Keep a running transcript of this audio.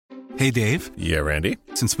Hey, Dave. Yeah, Randy?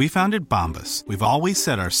 Since we founded Bombas, we've always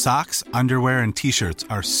said our socks, underwear, and T-shirts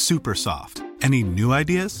are super soft. Any new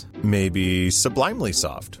ideas? Maybe sublimely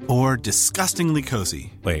soft. Or disgustingly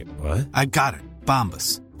cozy. Wait, what? I got it.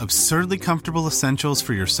 Bombas. Absurdly comfortable essentials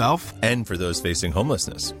for yourself and for those facing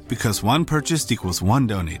homelessness. Because one purchased equals one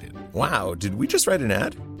donated. Wow, did we just write an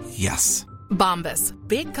ad? Yes. Bombas.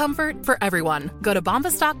 Big comfort for everyone. Go to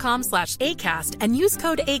bombas.com/ACAST and use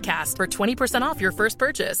code ACAST for 20% off your first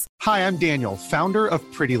purchase. Hi, I'm Daniel, founder of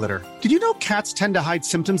Pretty Litter. Did you know cats tend to hide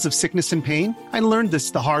symptoms of sickness and pain? I learned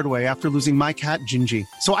this the hard way after losing my cat, Gingy.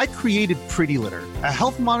 So I created Pretty Litter, a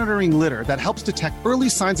health monitoring litter that helps detect early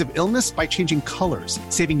signs of illness by changing colors,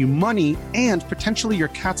 saving you money and potentially your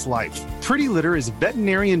cat's life. Pretty Litter is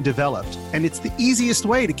veterinarian developed, and it's the easiest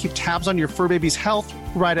way to keep tabs on your fur baby's health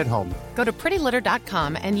right at home. Go to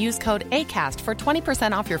prettylitter.com and use code ACAST for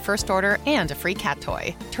 20% off your first order and a free cat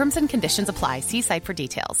toy. Terms and conditions apply. See site for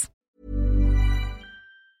details.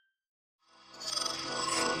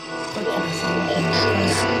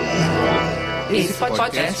 Esse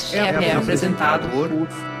podcast é apresentado por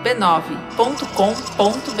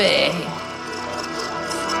b9.com.br.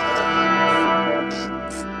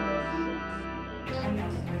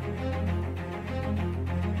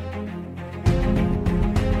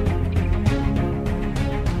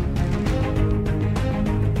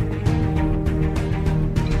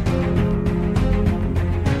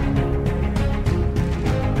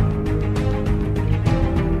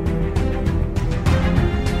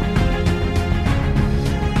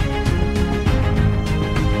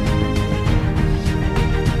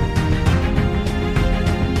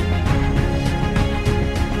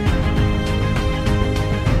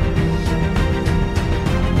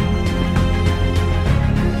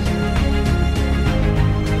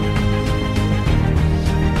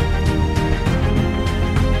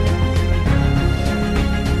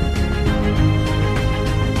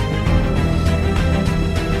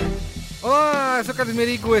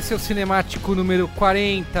 Merigo, esse é o Cinemático número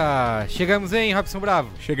 40. Chegamos, hein, Robson Bravo?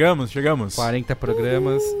 Chegamos. 40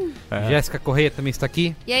 programas. Jéssica Correia também está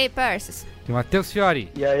aqui. E aí, parças? E Matheus Fiori.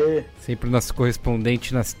 E aí? Sempre o nosso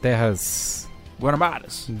correspondente nas terras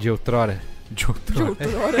Guanamaras. De outrora.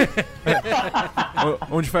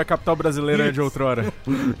 Onde foi a capital brasileira de outrora.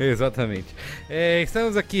 Exatamente.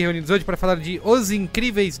 Estamos aqui reunidos hoje para falar de Os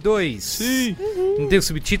Incríveis 2. Sim. Não tem o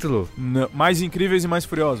subtítulo? Não, mais Incríveis e Mais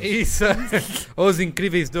Furiosos. Isso. Os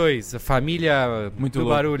Incríveis 2. A família muito do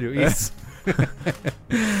louco. barulho. Isso.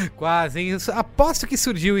 Quase, hein? Aposto que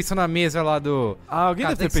surgiu isso na mesa lá do... alguém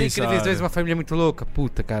deve ter pensado. Incríveis 2 uma família muito louca.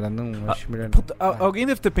 Puta, cara, não acho melhor não. Puta, alguém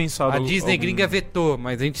deve ter pensado. A Disney gringa vetou,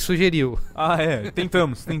 mas a gente sugeriu.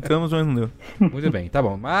 Tentamos, mas não deu. Muito bem, tá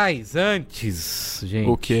bom. Mas antes, gente...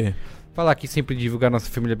 O quê? Falar aqui sempre divulgar nossa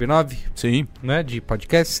família B9. Sim. Né, de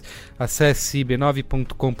podcasts. Acesse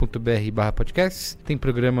b9.com.br/podcasts. Tem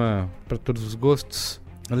programa para todos os gostos.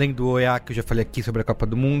 Além do OEA, que eu já falei aqui sobre a Copa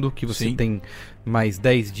do Mundo, que você tem mais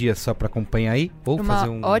 10 dias só para acompanhar aí. Ou uma fazer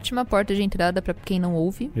ótima porta de entrada para quem não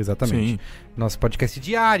ouve. Exatamente. Sim. Nosso podcast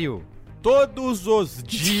diário. Todos os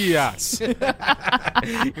dias.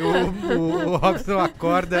 o Robson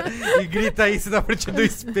acorda e grita isso na frente do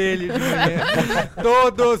espelho de manhã.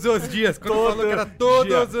 Todos os dias. Quando falou que era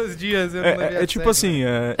todos os dias. Eu não tipo assim,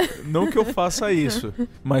 não que eu faça isso,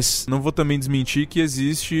 mas não vou também desmentir que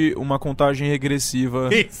existe uma contagem regressiva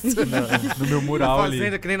no meu mural ali.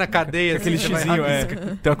 Fazendo que nem na cadeia. Aquele xizinho,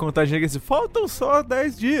 tem uma contagem regressiva. Faltam só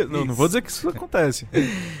 10 dias. Não vou dizer que isso acontece.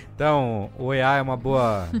 Então, o EA é uma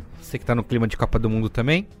boa... Você que tá no clima de Copa do Mundo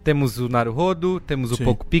também. Temos o Naruhodo, temos o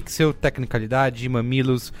Poco Pixel, Tecnicalidade,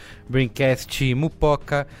 Mamilos, Braincast,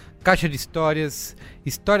 Mupoca, Caixa de Histórias,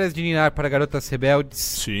 Histórias de Ninar para Garotas Rebeldes.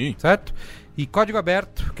 Sim. Certo? E Código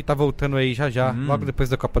Aberto, que tá voltando aí já, logo depois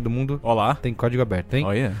da Copa do Mundo. Olá. Tem Código Aberto, hein?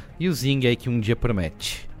 Olha. E o Zing aí que um dia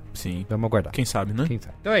promete. Sim. Vamos aguardar. Quem sabe, né?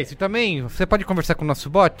 Então é isso. E também, você pode conversar com o nosso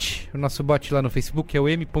bot. O nosso bot lá no Facebook é o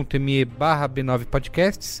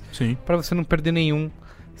m.me/b9podcasts. Sim. Pra você não perder nenhum,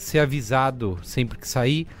 ser avisado sempre que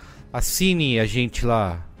sair. Assine a gente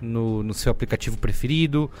lá no seu aplicativo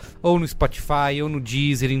preferido, ou no Spotify, ou no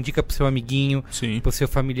Deezer. Indica pro seu amiguinho, pro seu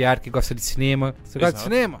familiar que gosta de cinema. Você gosta de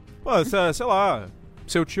cinema? Pô, sei lá...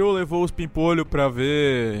 Seu tio levou os pimpolhos pra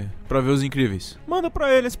ver Os Incríveis. Manda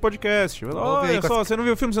pra ele esse podcast. Olha só, você não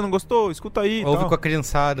viu o filme, você não gostou? Escuta aí. Ouve com a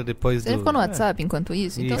criançada depois Ele ficou no WhatsApp enquanto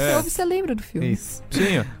isso? Então você ouve e você lembra do filme. Isso.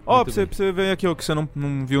 Sim, pra você ver aqui o que você não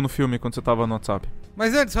viu no filme quando você tava no WhatsApp.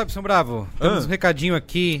 Mas antes, Robson Bravo, temos um recadinho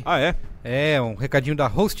aqui. É, um recadinho da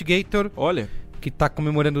HostGator. Olha. Que tá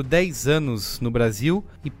comemorando 10 anos no Brasil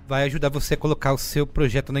e vai ajudar você a colocar o seu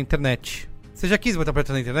projeto na internet. Você já quis botar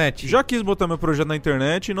projeto na internet? Já quis botar meu projeto na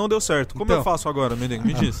internet e não deu certo. Como eu faço agora, me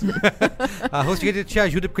diz? A HostGator te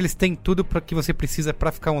ajuda porque eles têm tudo para que você precisa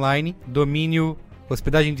para ficar online. Domínio,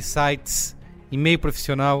 hospedagem de sites, e-mail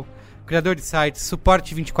profissional, criador de sites,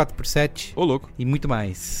 suporte 24/7. Ô, louco. E muito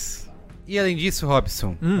mais. E além disso,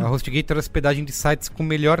 Robson, a HostGator é hospedagem de sites com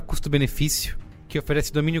melhor custo-benefício, que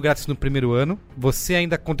oferece domínio grátis no primeiro ano. Você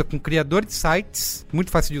ainda conta com criador de sites,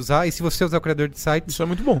 muito fácil de usar. E se você usar o criador de sites, isso é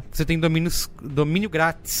muito bom. Você tem domínio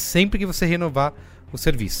grátis sempre que você renovar o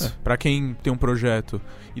serviço. Pra quem tem um projeto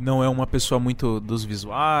e não é uma pessoa muito dos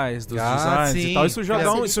visuais, dos designs e tal, isso já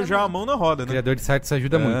é a mão na roda, né? O criador de sites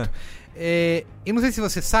ajuda muito. Eu não sei se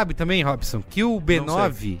você sabe também, Robson, que o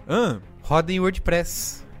B9 roda em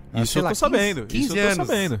WordPress. Isso eu tô sabendo. 15 anos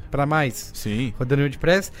pra mais. Sim. Rodando em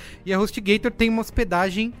WordPress. E a HostGator tem uma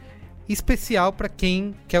hospedagem especial pra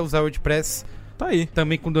quem quer usar o WordPress. Tá aí.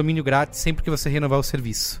 Também com domínio grátis, sempre que você renovar o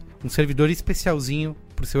serviço. Um servidor especialzinho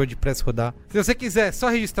pro seu WordPress rodar. Se você quiser só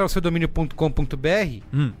registrar o seu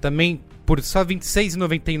domínio.com.br, também por só R$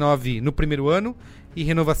 26,99 no primeiro ano e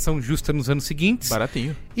renovação justa nos anos seguintes.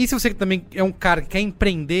 Baratinho. E se você também é um cara que quer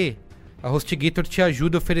empreender, a HostGator te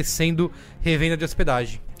ajuda oferecendo revenda de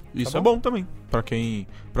hospedagem. Isso é bom também.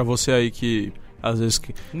 Pra você aí que às vezes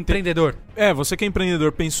empreendedor. Você que é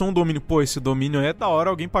empreendedor, pensou um domínio, esse domínio é da hora,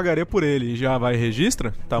 alguém pagaria por ele e já vai e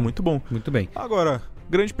registra, tá muito bom. Muito bem. Agora,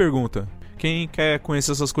 grande pergunta. Quem quer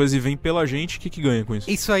conhecer essas coisas e vem pela gente, o que ganha com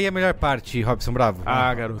isso? Isso aí é a melhor parte, Robson Bravo.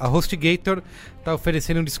 Garoto. A HostGator tá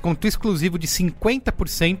oferecendo um desconto exclusivo de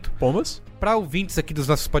 50% Pombas? para ouvintes aqui dos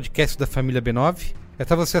nossos podcasts da família B9. É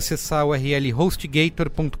só você acessar o URL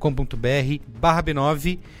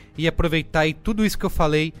hostgator.com.br/B9 e aproveitar aí tudo isso que eu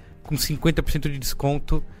falei com 50% de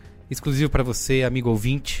desconto exclusivo para você, amigo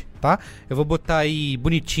ouvinte, tá? Eu vou botar aí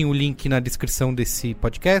bonitinho o link na descrição desse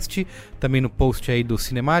podcast, também no post aí do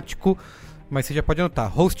Cinemático, mas você já pode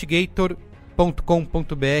anotar,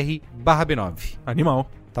 hostgator.com.br/B9.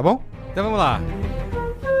 Animal. Tá bom? Então vamos lá.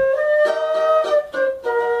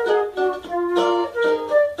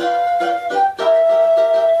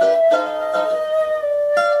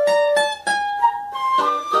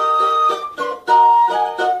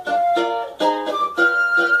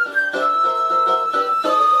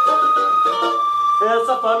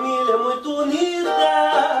 Família é muito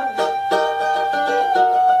unida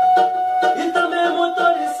e também muito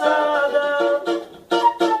oriçada.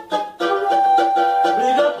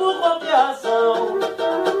 Briga por qualquer razão,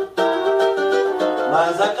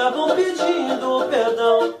 mas acabam pedindo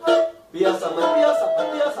perdão. Piaça, mãe, piaça,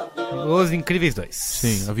 pai, piaça, filho. Os Incríveis 2.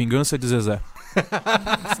 Sim, a vingança de Zezé.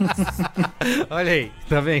 Olha aí,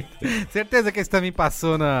 tá vendo? Certeza que esse também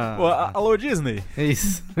passou na... Alô, Disney. É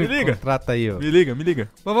isso. Me liga. Contrata aí, ó. Me liga.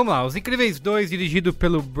 Bom, vamos lá. Os Incríveis 2, dirigido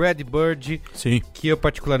pelo Brad Bird. Sim. Que eu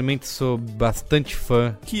particularmente sou bastante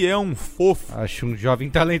fã. Que é um fofo. Acho um jovem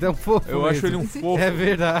talento, é um fofo. Eu acho ele um fofo. É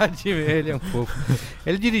verdade, ele é um fofo.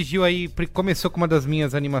 Ele dirigiu aí, começou com uma das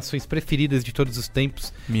minhas animações preferidas de todos os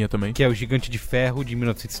tempos. Minha também. Que é o Gigante de Ferro, de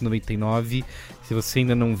 1999. Se você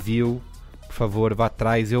ainda não viu, por favor, vá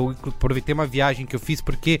atrás. Eu aproveitei uma viagem que eu fiz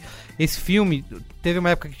porque esse filme teve uma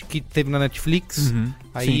época que teve na Netflix,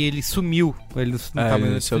 aí sim. Ele sumiu. Ele não tava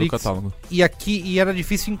na Netflix. Do catálogo. E era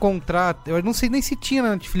difícil encontrar. Eu não sei nem se tinha na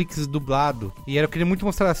Netflix dublado. E eu queria muito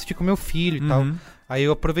assistir com meu filho e tal. Aí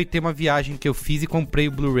eu aproveitei uma viagem que eu fiz e comprei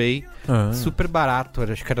o Blu-ray. Super barato,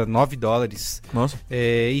 acho que era $9. Nossa.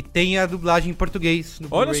 E tem a dublagem em português no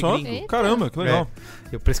Olha Blu-ray só, gringo. Caramba, que legal.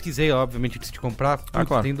 Eu pesquisei, obviamente, antes de comprar.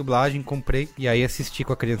 Claro. Tem dublagem, comprei. E aí assisti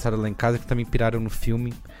com a criançada lá em casa, que também piraram no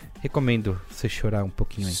filme. Recomendo você chorar um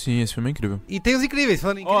pouquinho aí. Sim, esse filme é incrível. E tem Os Incríveis,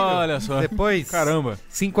 falando em incrível. Olha só. Depois, caramba.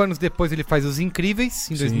 5 anos depois ele faz Os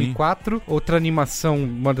Incríveis, em 2004. Outra animação,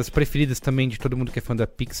 uma das preferidas também de todo mundo que é fã da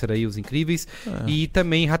Pixar aí, Os Incríveis. E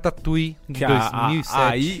também Ratatouille, de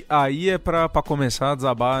 2007. Aí é pra começar a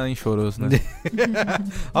desabar em choros, né?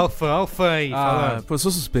 Ó o fã aí. Pô, eu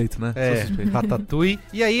sou suspeito, né? Sou suspeito. Ratatouille.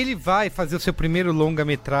 E aí ele vai fazer o seu primeiro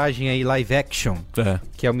longa-metragem aí, live action.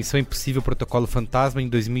 Que é o Missão Impossível Protocolo Fantasma, em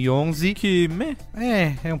 2011. Que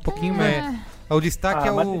é um pouquinho O destaque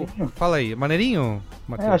é o... Maneirinho. Fala aí, maneirinho,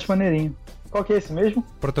 Matheus? Acho maneirinho. Qual que é esse mesmo?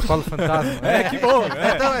 Protocolo Fantasma. Que bom.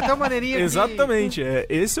 É tão maneirinho que... Exatamente,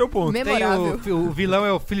 esse é o ponto. Memorável. Tem o vilão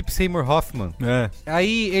é o Philip Seymour Hoffman.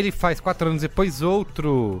 Aí ele faz 4 anos depois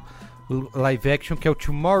outro live action que é o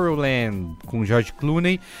Tomorrowland, com George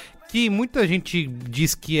Clooney, que muita gente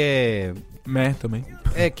diz que é... também.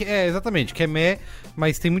 Exatamente, que é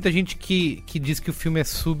mas tem muita gente que diz que o filme é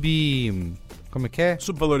Como é que é?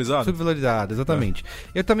 Subvalorizado. Subvalorizado, exatamente.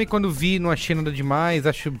 Eu também, quando vi, não achei nada demais.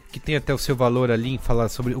 Acho que tem até o seu valor ali em falar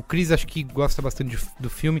sobre... O Chris, acho que gosta bastante do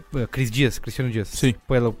filme. Cristiano Dias. Sim.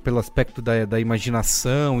 Pelo aspecto da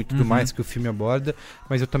imaginação e tudo mais que o filme aborda.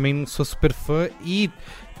 Mas eu também não sou super fã. E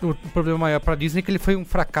o problema maior pra Disney é que ele foi um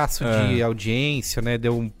fracasso de audiência, né?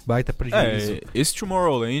 Deu um baita prejuízo. Esse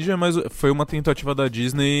Tomorrowland foi uma tentativa da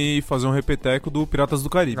Disney fazer um repeteco do Piratas do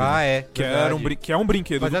Caribe. Que é um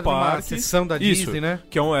brinquedo do parque. Sessão da Disney, né?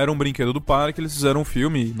 Que era um brinquedo do parque, eles fizeram um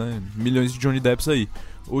filme, né? Milhões de Johnny Depps aí.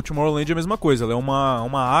 O Tomorrowland é a mesma coisa, ela é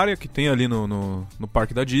uma área que tem ali no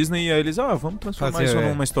parque da Disney, e aí eles, vamos transformar isso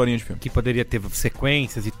numa historinha de filme. Que poderia ter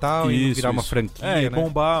sequências e tal, e virar uma franquia, e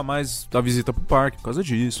bombar mais a visita pro parque por causa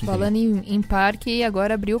disso. Falando em parque,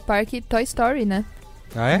 agora abriu o parque Toy Story, né?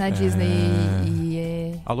 Ah, é? Na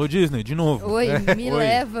Disney. Alô, Disney, de novo. Oi, me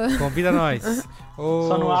leva. Convida nós.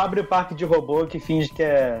 Só não abre o parque de robô que finge que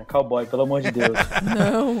é cowboy, pelo amor de Deus.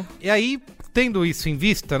 Não. E aí, tendo isso em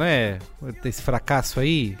vista, né? Esse fracasso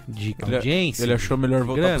aí de audiência. Ele achou melhor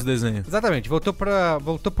voltar pros desenhos. Exatamente, voltou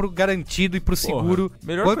pro garantido e pro seguro.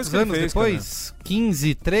 Melhor Quantos coisa que anos ele fez, depois? Cara?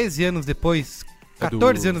 15, 13 anos depois.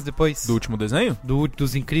 14 anos depois. Do último desenho?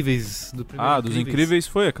 Dos Incríveis. Do primeiro dos Incríveis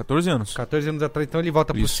foi 14 anos. 14 anos atrás. Então ele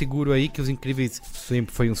volta pro seguro aí, que os Incríveis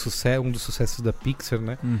sempre foi um dos sucessos da Pixar,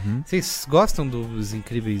 né? Vocês gostam dos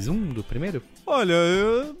Incríveis 1, do primeiro? Olha,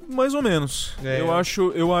 mais ou menos. Eu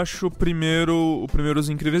acho o primeiro Os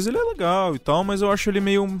Incríveis, ele é legal e tal, mas eu acho ele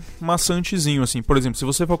meio maçantezinho, assim. Por exemplo, se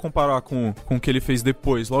você for comparar com o que ele fez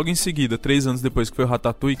depois, logo em seguida, 3 anos depois, que foi o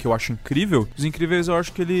Ratatouille, que eu acho incrível, Os Incríveis eu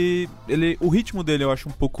acho que o ritmo dele eu acho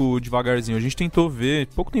um pouco devagarzinho. A gente tentou ver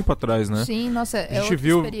pouco tempo atrás, né? Sim, nossa, outra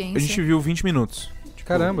experiência. A gente viu 20 minutos.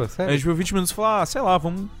 Caramba, sério? A gente viu 20 minutos e falou, sei lá,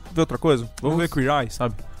 vamos ver outra coisa. Vamos ver Queer Eye,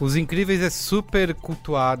 sabe? Os Incríveis é super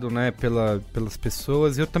cultuado, né, pelas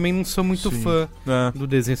pessoas. Eu também não sou muito fã do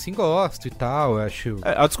desenho, assim, gosto e tal, eu acho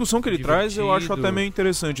a discussão que ele traz, eu acho até meio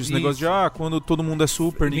interessante. Esse negócio de, quando todo mundo é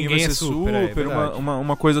super, ninguém vai ser super.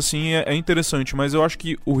 Uma coisa assim é interessante, mas eu acho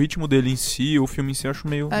que o ritmo dele em si, o filme em si, eu acho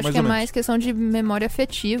meio Acho que é mais questão de memória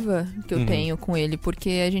afetiva que eu tenho com ele,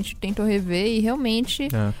 porque a gente tentou rever e realmente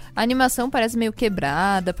a animação parece meio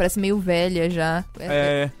quebrada, parece meio velha já.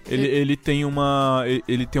 Ele tem uma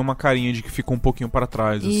carinha de que ficou um pouquinho para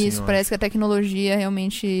trás. Isso, assim, parece que a tecnologia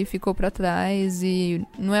realmente ficou para trás e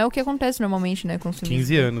não é o que acontece normalmente, né, com os filmes.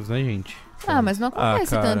 15 anos, né, gente? Mas não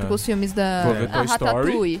acontece tanto com os filmes da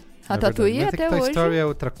Ratatouille. Ratatouille até Toy hoje. Toy Story é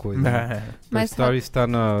outra coisa. Toy Story está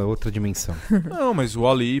na outra dimensão. Não, mas o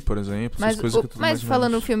Ali, por exemplo, essas coisas que tu Mas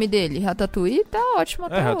falando no filme dele, Ratatouille tá ótimo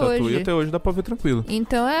até hoje. Ratatouille até hoje dá pra ver tranquilo.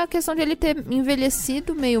 Então é a questão de ele ter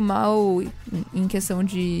envelhecido meio mal em questão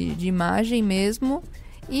de imagem mesmo.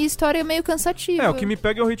 E história meio cansativa. O que me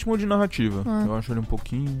pega é o ritmo de narrativa. Eu acho ele um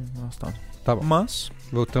pouquinho arrastado. Tá bom. Mas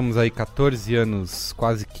voltamos aí 14 anos,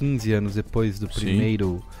 quase 15 anos depois do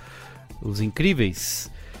primeiro Os Incríveis.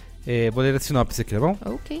 Vou ler a sinopse aqui, tá bom?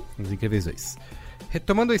 Ok. Os Incríveis 2.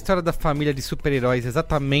 Retomando a história da família de super-heróis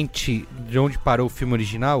exatamente de onde parou o filme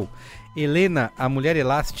original, Helena, a mulher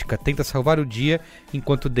elástica, tenta salvar o dia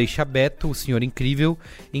enquanto deixa Beto, o senhor incrível,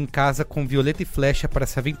 em casa com Violeta e Flecha para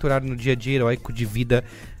se aventurar no dia a dia heróico de vida,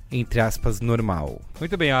 entre aspas, normal.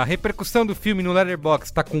 Muito bem, a repercussão do filme no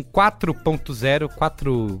Letterboxd está com 4.0,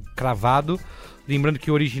 4 cravado. Lembrando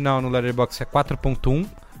que o original no Letterboxd é 4.1,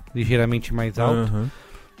 ligeiramente mais alto.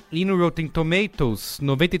 E no Rotten Tomatoes,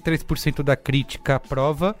 93% da crítica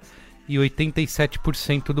aprova e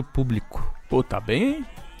 87% do público. Pô, tá bem, hein?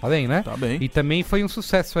 Tá bem, né? Tá bem. E também foi um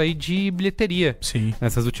sucesso aí de bilheteria. Sim.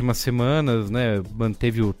 Nessas últimas semanas, né?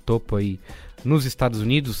 Manteve o topo aí nos Estados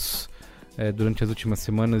Unidos durante as últimas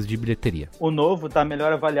semanas de bilheteria. O novo tá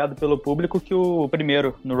melhor avaliado pelo público que o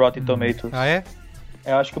primeiro no Rotten Tomatoes. Ah, é?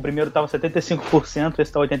 Eu acho que o primeiro tava 75%,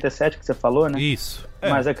 esse tá 87% que você falou, né? Isso.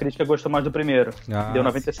 Mas a crítica gostou mais do primeiro. Deu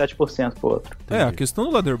 97% pro outro. A questão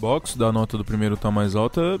do Letterboxd, da nota do primeiro tá mais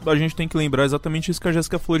alta, a gente tem que lembrar exatamente isso que a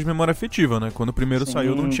Jéssica falou de memória afetiva, né? Quando o primeiro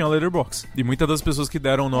saiu, não tinha Letterboxd. E muitas das pessoas que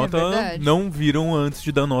deram nota não viram antes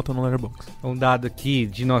de dar nota no Letterboxd. Um dado aqui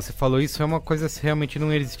de nós, você falou isso, é uma coisa que realmente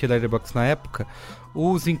não existia Letterboxd na época.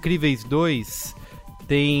 Os Incríveis 2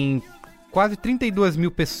 tem quase 32 mil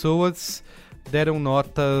pessoas deram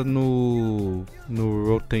nota no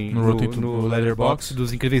Letterboxd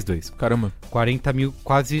dos Incríveis 2. Caramba. 40 mil,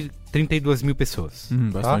 quase 32 mil pessoas.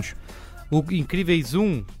 Bastante. Tá? O Incríveis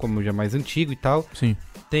 1, como já é mais antigo e tal,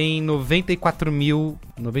 tem 94 mil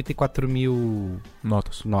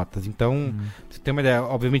notas. Então, você tem uma ideia,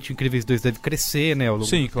 obviamente o Incríveis 2 deve crescer, né, ao longo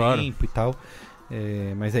do tempo e tal.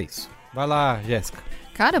 Mas é isso. Vai lá, Jéssica.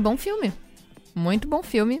 Cara, bom filme. Muito bom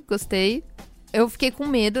filme, gostei. Eu fiquei com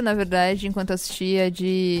medo, na verdade, enquanto assistia,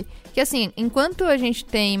 de... Que assim, enquanto a gente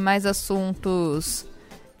tem mais assuntos,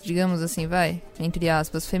 digamos assim, entre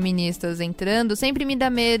aspas, feministas entrando, sempre me dá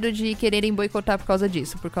medo de quererem boicotar por causa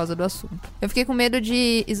disso, por causa do assunto. Eu fiquei com medo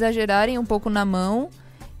de exagerarem um pouco na mão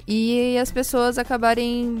e as pessoas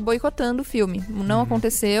acabarem boicotando o filme. Não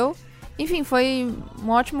aconteceu. Enfim, foi um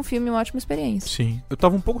ótimo filme, uma ótima experiência. Sim. Eu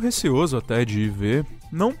tava um pouco receoso até de ver.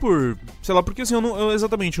 Não por... Sei lá, porque assim, eu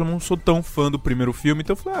não sou tão fã do primeiro filme.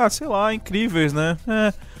 Então eu falei, sei lá, incríveis, né?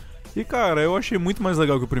 E cara, eu achei muito mais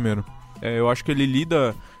legal que o primeiro. Eu acho que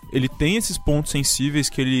ele tem esses pontos sensíveis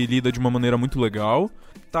que ele lida de uma maneira muito legal.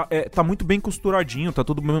 Tá muito bem costuradinho, tá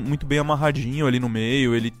tudo muito bem amarradinho ali no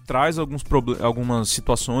meio. Ele traz algumas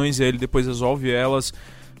situações e aí ele depois resolve elas...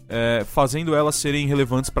 fazendo elas serem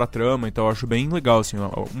relevantes pra trama, então eu acho bem legal, assim,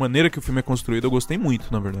 a maneira que o filme é construído, eu gostei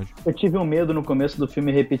muito, na verdade. Eu tive um medo no começo do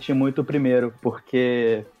filme repetir muito o primeiro,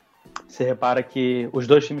 porque você repara que os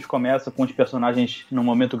dois filmes começam com os personagens num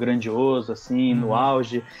momento grandioso, assim, no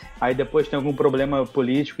auge, aí depois tem algum problema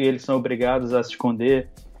político e eles são obrigados a se esconder,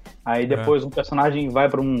 aí depois um personagem vai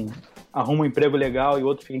pra arruma um emprego legal e o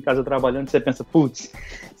outro fica em casa trabalhando e você pensa, putz,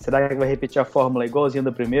 será que vai repetir a fórmula igualzinha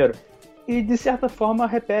do primeiro? E de certa forma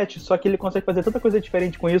repete, só que ele consegue fazer tanta coisa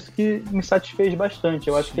diferente com isso que me satisfez bastante.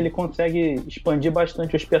 Eu acho que ele consegue expandir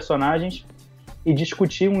bastante os personagens e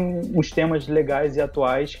discutir uns temas legais e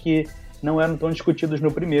atuais que não eram tão discutidos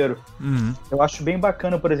no primeiro. Eu acho bem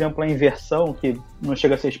bacana, por exemplo, a inversão, que não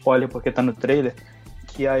chega a ser spoiler porque tá no trailer,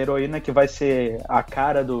 que a heroína que vai ser a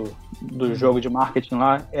cara do jogo de marketing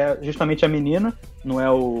lá é justamente a menina, não é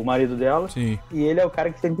o marido dela. Sim. E ele é o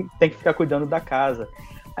cara que tem que ficar cuidando da casa.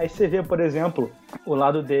 Aí você vê, por exemplo, o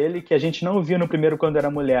lado dele, que a gente não via no primeiro quando era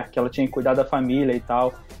mulher, que ela tinha que cuidar da família e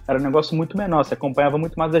tal. Era um negócio muito menor, você acompanhava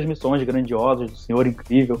muito mais as missões grandiosas do Senhor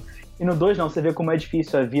Incrível. E no 2 não, você vê como é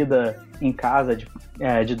difícil a vida em casa,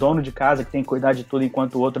 de dono de casa, que tem que cuidar de tudo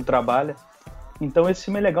enquanto o outro trabalha. Então esse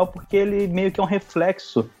filme é legal porque ele meio que é um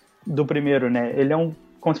reflexo do primeiro, né? Ele é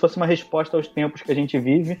como se fosse uma resposta aos tempos que a gente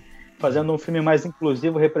vive, fazendo um filme mais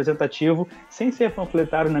inclusivo, representativo, sem ser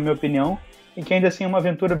panfletário, na minha opinião, e que ainda assim é uma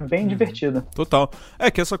aventura bem divertida. Total.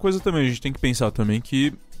 Que essa coisa também, a gente tem que pensar também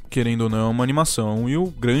que, querendo ou não, é uma animação e o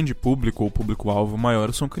grande público, ou o público-alvo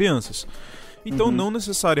maior são crianças. Então não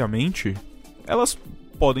necessariamente elas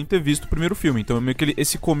podem ter visto o primeiro filme. Então é meio que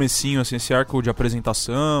esse comecinho, assim, esse arco de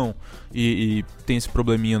apresentação e tem esse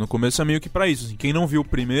probleminha no começo, é meio que pra isso, assim. Quem não viu o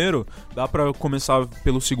primeiro, dá pra começar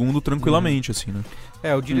pelo segundo tranquilamente, assim, né?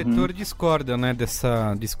 O diretor discorda, né,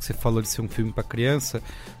 disso que você falou de ser um filme pra criança,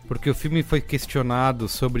 porque o filme foi questionado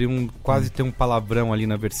sobre quase ter um palavrão ali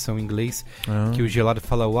na versão em inglês, que o Gelado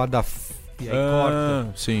fala what the e aí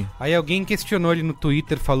corta. Sim. Aí alguém questionou ele no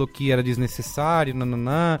Twitter, falou que era desnecessário,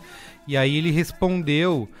 e aí ele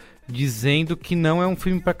respondeu dizendo que não é um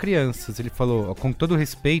filme para crianças. Ele falou, com todo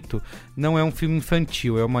respeito, não é um filme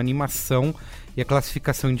infantil, é uma animação e a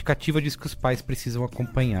classificação indicativa diz que os pais precisam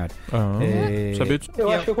acompanhar. Sabia disso? Eu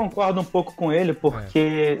acho que eu concordo um pouco com ele,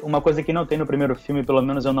 porque uma coisa que não tem no primeiro filme, pelo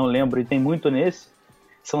menos eu não lembro, e tem muito nesse,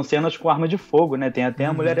 são cenas com arma de fogo, né? Tem até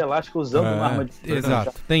a mulher elástica usando uma arma de fogo.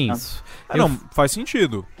 Exato, tem isso. Não, faz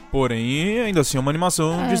sentido. Porém, ainda assim é uma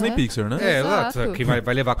animação Disney Pixar, né? Exato. Que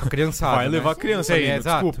vai levar com a criançada. Vai levar a criança ali,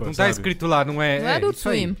 exato. Desculpa. Não tá escrito lá, não é... Não é Adult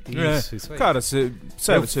Swim. Isso aí. Cara, você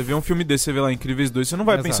vê um filme desse, você vê lá Incríveis 2, você não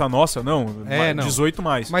vai pensar, nossa, não, 18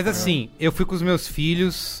 mais. Mas assim, eu fui com os meus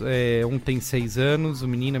filhos, um tem 6 anos, a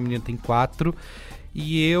menina tem 4...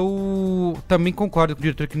 E eu também concordo com o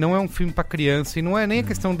diretor que não é um filme pra criança. E não é nem a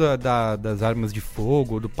questão das armas de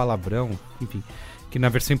fogo, do palavrão, enfim, que na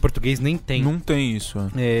versão em português nem tem. Não tem isso.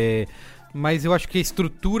 Mas eu acho que a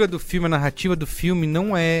estrutura do filme, a narrativa do filme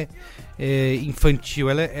não é infantil.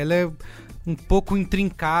 Ela é um pouco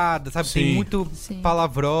intrincada, sabe? Tem muito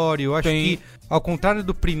palavrório. Eu acho que, ao contrário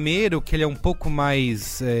do primeiro, que ele é um pouco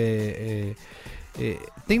mais...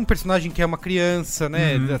 tem um personagem que é uma criança,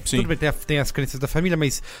 né? Tudo bem, tem as crenças da família,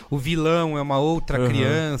 mas o vilão é uma outra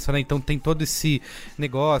criança, né? Então tem todo esse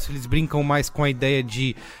negócio. Eles brincam mais com a ideia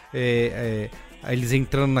de eles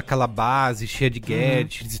entrando naquela base cheia de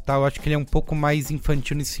gadgets e tal. Eu acho que ele é um pouco mais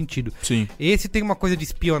infantil nesse sentido. Sim. Esse tem uma coisa de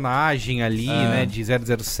espionagem ali, né? De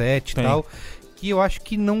 007 e tal, que eu acho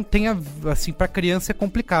que não tem assim, pra criança é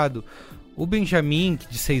complicado. O Benjamin,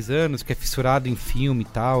 de 6 anos, que é fissurado em filme e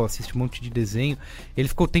tal, assiste um monte de desenho, ele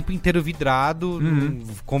ficou o tempo inteiro vidrado,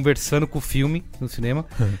 conversando com o filme no cinema.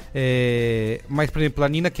 Mas, por exemplo, a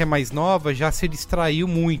Nina, que é mais nova, já se distraiu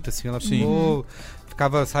muito, assim, ela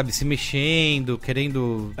ficava, sabe, se mexendo,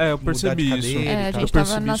 querendo eu percebi mudar de isso. cadeira. A e tal. gente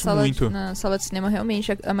tava na sala de cinema,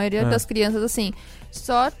 realmente. A maioria das crianças, assim,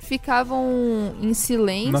 só ficavam em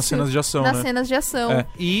silêncio. Nas cenas de ação, Nas né? cenas de ação.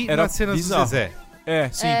 E Era nas cenas bizarro. do Zezé.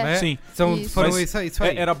 Sim, né? sim. Foram isso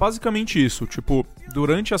aí. Era basicamente isso. Tipo,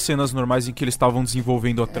 durante as cenas normais em que eles estavam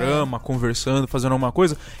desenvolvendo a trama, conversando, fazendo alguma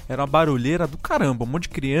coisa, era uma barulheira do caramba. Um monte de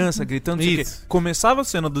criança gritando. Não sei o quê. Começava a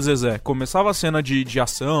cena do Zezé, começava a cena de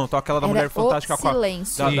ação, tal, aquela da Era Mulher Fantástica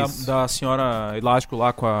com da senhora Elástico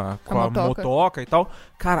lá com a motoca e tal.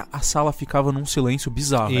 Cara, a sala ficava num silêncio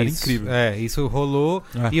bizarro. Era incrível. Isso rolou.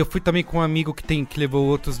 E eu fui também com um amigo que levou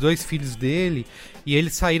outros 2 filhos dele. E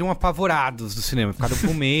eles saíram apavorados do cinema, ficaram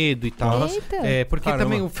com medo e tal. Porque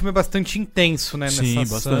também o filme é bastante intenso, né? Sim,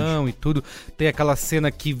 nessa ação bastante. E tudo. Tem aquela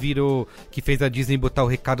cena que fez a Disney botar o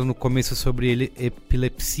recado no começo sobre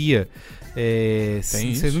epilepsia.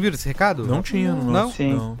 Vocês não viram esse recado? Não tinha. Não?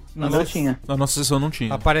 Sim. Não tinha. Na nossa sessão não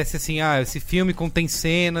tinha. Aparece assim, esse filme contém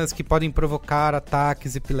cenas que podem provocar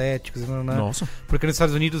ataques epiléticos. Nossa. Porque nos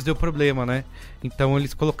Estados Unidos deu problema, né? Então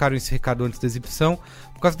eles colocaram esse recado antes da exibição.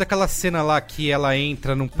 Por causa daquela cena lá que ela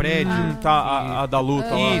entra num prédio. A da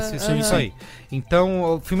luta lá. Isso aí. Então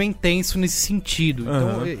o filme é intenso nesse sentido.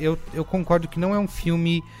 Então eu concordo que não é um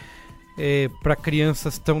filme pra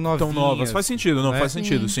crianças tão novinhas. Tão novas. Faz sentido, não? Né? Faz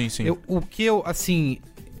sentido, sim.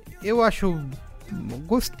 Eu acho...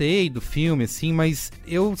 Gostei do filme, assim, mas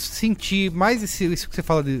eu senti mais isso que você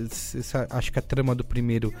fala, acho que a trama do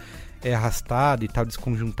primeiro é arrastada e tal,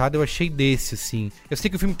 desconjuntada, eu achei desse, assim. Eu sei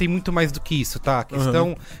que o filme tem muito mais do que isso, tá? A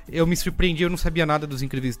questão, eu me surpreendi, eu não sabia nada dos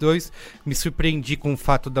Incríveis 2, me surpreendi com o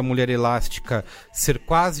fato da Mulher Elástica ser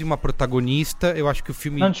quase uma protagonista, eu acho que o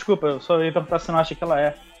filme... Não, desculpa, eu só ia perguntar se você não acha que ela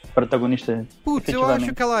é protagonista. Putz, eu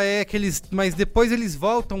acho que ela é, mas depois eles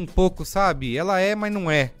voltam um pouco, sabe? Ela é, mas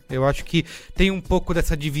não é. Eu acho que tem um pouco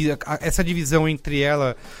dessa essa divisão entre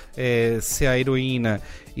ela ser a heroína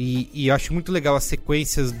e eu acho muito legal as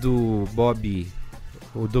sequências do Bob,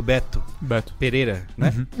 ou do Beto Pereira,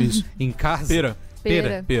 né? Isso. Em casa.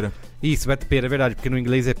 Pera. Isso, Beto Pera, é verdade, porque no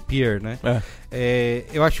inglês é Peer, né?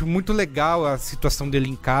 Eu acho muito legal a situação dele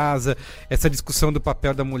em casa, essa discussão do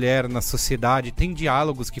papel da mulher na sociedade. Tem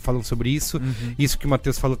diálogos que falam sobre isso. Isso que o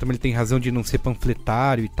Matheus falou também, ele tem razão de não ser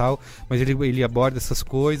panfletário e tal, mas ele aborda essas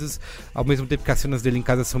coisas, ao mesmo tempo que as cenas dele em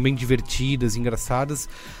casa são bem divertidas, engraçadas.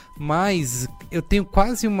 Mas eu tenho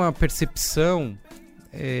quase uma percepção...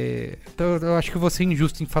 então eu acho que eu vou ser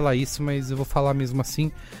injusto em falar isso, mas eu vou falar mesmo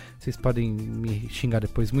assim. Vocês podem me xingar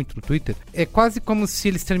depois muito no Twitter. É quase como se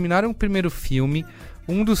eles terminaram o primeiro filme.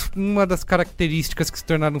 Uma das características que se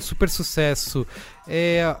tornaram um super sucesso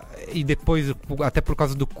e depois, até por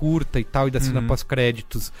causa do curta e tal, e da cena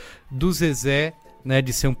pós-créditos do Zezé, né,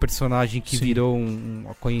 de ser um personagem que virou um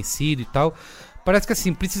conhecido e tal. Parece que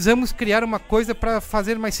assim, precisamos criar uma coisa pra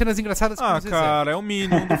fazer mais cenas engraçadas com o Zezé. Cara, é o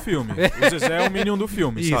Minion do filme. O Zezé é o Minion do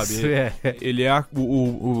filme, sabe? Ele é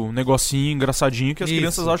o negocinho engraçadinho que as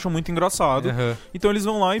crianças acham muito engraçado. Então eles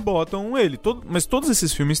vão lá e botam ele. Mas todos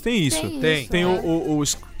esses filmes têm isso. Tem o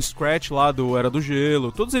Scratch lá do Era do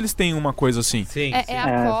Gelo. Todos eles têm uma coisa assim.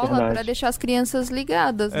 A cola pra deixar as crianças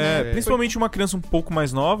ligadas, né? Principalmente uma criança um pouco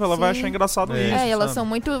mais nova, ela vai achar engraçado isso. E elas são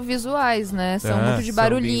muito visuais, né? São muito de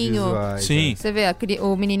barulhinho. Sim. Você vê,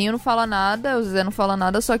 o menininho não fala nada, o Zé não fala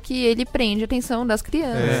nada, só que ele prende a atenção das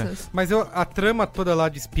crianças. Mas a trama toda lá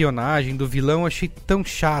de espionagem do vilão, eu achei tão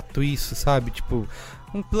chato isso, sabe? Tipo,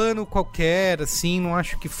 um plano qualquer, assim, não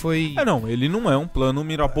acho que foi... Não, ele não é um plano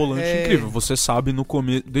mirabolante incrível. Você sabe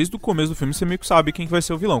desde o começo do filme, você meio que sabe quem vai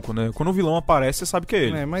ser o vilão. Quando o vilão aparece, você sabe que é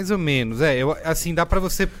ele. Mais ou menos. Assim, dá pra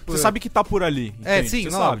você... Você sabe que tá por ali. Sim,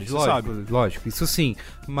 você lógico, isso sim.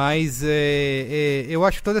 Mas eu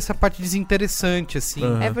acho toda essa parte desinteressante, assim.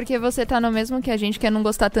 É porque você tá no mesmo que a gente, que é não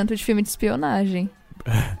gostar tanto de filme de espionagem.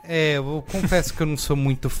 Eu confesso que eu não sou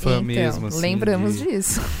muito fã mesmo, assim. Lembramos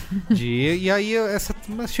disso. E aí, essa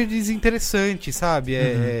achei desinteressante, sabe?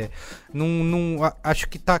 Acho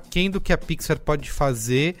que tá aquém do que a Pixar pode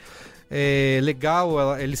fazer. É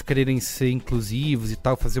legal eles quererem ser inclusivos e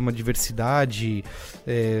tal, fazer uma diversidade.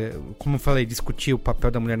 Como eu falei, discutir o papel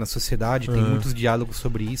da mulher na sociedade. Tem muitos diálogos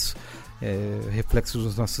sobre isso. Reflexos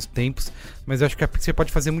dos nossos tempos, mas eu acho que você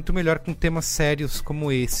pode fazer muito melhor com temas sérios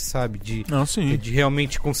como esse, sabe? De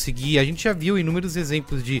realmente conseguir. A gente já viu inúmeros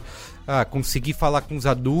exemplos de conseguir falar com os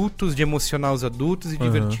adultos, de emocionar os adultos e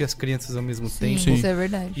divertir as crianças ao mesmo tempo. Isso é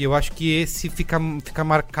verdade. E eu acho que esse fica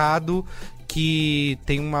marcado que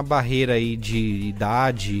tem uma barreira aí de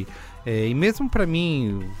idade. E mesmo pra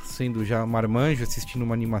mim, sendo já marmanjo, assistindo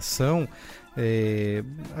uma animação,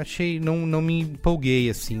 achei, não me empolguei,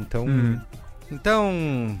 assim, então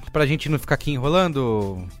Então, pra gente não ficar aqui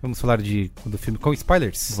enrolando, vamos falar do filme com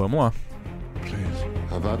spoilers? Vamos lá.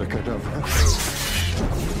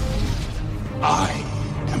 I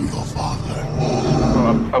am your father.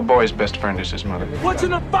 A boy's best friend is his mother. What's in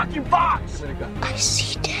the fucking box? I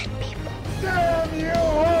see dead people. Damn you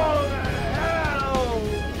all to hell!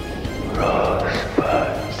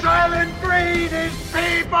 Rosebud. Silent breed is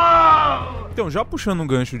people! Então, já puxando um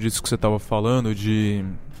gancho disso que você tava falando,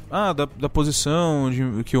 da posição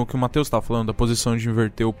que o Matheus tava falando, da posição de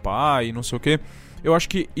inverter o pai e não sei o quê. Eu acho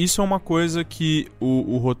que isso é uma coisa que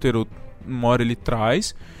o roteiro, uma hora ele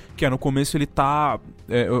traz, que é no começo ele tá...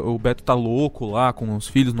 o Beto tá louco lá com os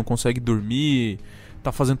filhos, não consegue dormir,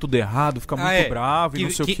 tá fazendo tudo errado, fica muito bravo e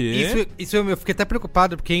não sei o quê. Isso eu fiquei até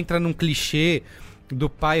preocupado, porque entra num clichê do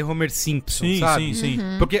pai Homer Simpson, sabe? Sim.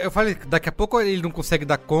 Porque eu falei, daqui a pouco ele não consegue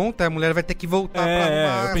dar conta, a mulher vai ter que voltar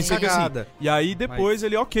pra eu pensei cagada. Que assim. E aí depois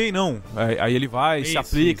ele, não. Aí ele vai, se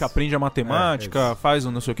aplica, aprende a matemática, faz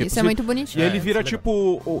um não sei o que. Isso é muito bonitinho. E aí ele vira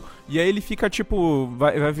tipo... E aí ele fica tipo...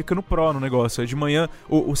 Vai ficando pró no negócio. Aí de manhã,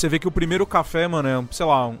 você vê que o primeiro café, mano, é, sei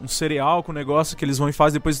lá, um cereal com negócio que eles vão e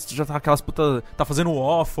fazem, depois já tá aquelas putas... Tá fazendo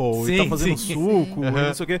waffle, e tá fazendo suco, e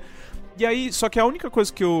não sei o que. E aí, só que a única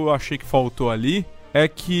coisa que eu achei que faltou ali é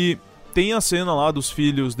que tem a cena lá dos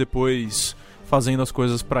filhos depois fazendo as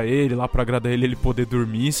coisas pra ele, lá pra agradar ele poder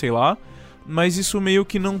dormir, sei lá. Mas isso meio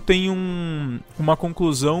que não tem uma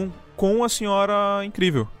conclusão com a senhora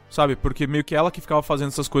incrível, sabe? Porque meio que ela que ficava fazendo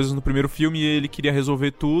essas coisas no primeiro filme e ele queria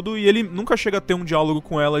resolver tudo e ele nunca chega a ter um diálogo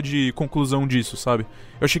com ela de conclusão disso, sabe?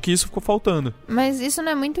 Eu achei que isso ficou faltando. Mas isso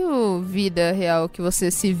não é muito vida real, que você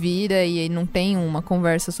se vira e não tem uma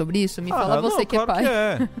conversa sobre isso? Me fala você que é pai. Que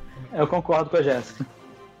é. Eu concordo com a Jéssica.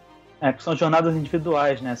 São jornadas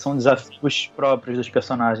individuais, né? São desafios próprios dos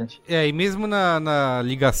personagens. E mesmo na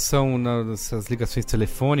ligação, nessas ligações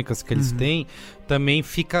telefônicas que eles têm, também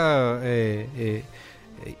fica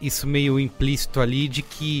isso meio implícito ali de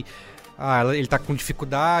que ele tá com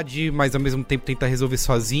dificuldade, mas ao mesmo tempo tenta resolver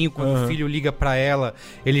sozinho. Quando o filho liga pra ela,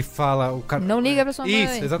 ele fala... Não liga pra sua mãe.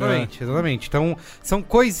 Isso, exatamente. Então, são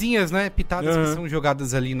coisinhas, né, pitadas que são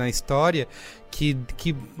jogadas ali na história que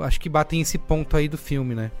acho que batem esse ponto aí do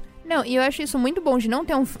filme, né? Não, e eu acho isso muito bom de não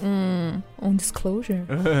ter um disclosure.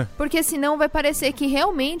 Porque senão vai parecer que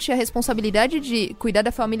realmente a responsabilidade de cuidar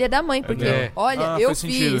da família é da mãe. Porque, olha, eu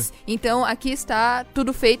fiz. Sentido. Então aqui está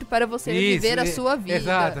tudo feito para você viver a sua vida.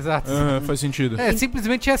 Exato. Faz sentido.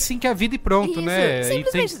 Simplesmente é assim que é a vida e pronto, isso, né?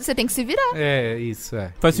 Simplesmente você tem que se virar. Isso.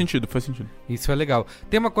 Faz sentido. Isso é legal.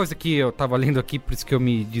 Tem uma coisa que eu tava lendo aqui, por isso que eu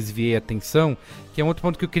me desviei a atenção, que é um outro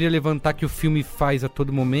ponto que eu queria levantar que o filme faz a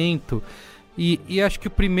todo momento. E acho que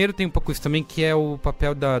o primeiro tem um pouco isso também, que é o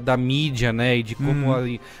papel da mídia, né? E de como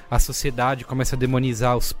a sociedade começa a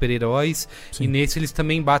demonizar os super-heróis. E nesse eles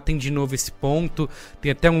também batem de novo esse ponto.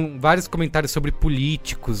 Tem até vários comentários sobre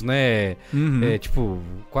políticos, né? Tipo,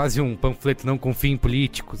 quase um panfleto, não confia em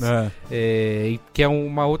políticos. Que é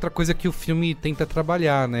uma outra coisa que o filme tenta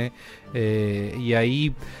trabalhar, né? E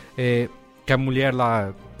aí, que a mulher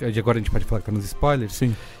lá... Agora a gente pode falar que tá nos spoilers.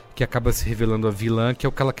 Sim. Que acaba se revelando a vilã, que é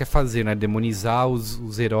o que ela quer fazer, né? Demonizar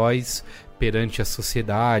os heróis perante a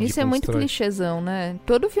sociedade. Isso é muito clichêzão, né?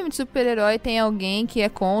 Todo filme de super-herói tem alguém que é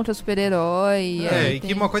contra super-herói.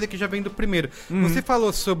 Que uma coisa que já vem do primeiro. Você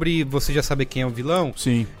falou sobre você já saber quem é o vilão.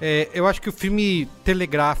 Sim. Eu acho que o filme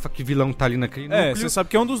telegrafa que o vilão tá ali naquele núcleo. Você sabe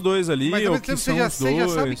que é um dos dois ali, mas ou que são os dois. Você já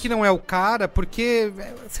sabe que não é o cara, porque,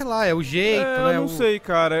 sei lá, é o jeito, né? Eu não sei,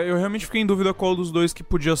 cara. Eu realmente fiquei em dúvida qual dos dois que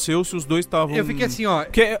podia ser, ou se os dois estavam... Eu fiquei assim, ó...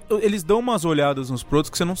 Porque eles dão umas olhadas nos produtos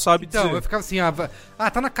que você não sabe dizer. Então, eu ficava assim,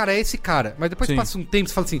 tá na cara, é esse cara. Mas depois passa um tempo,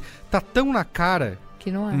 você fala assim, tá tão na cara que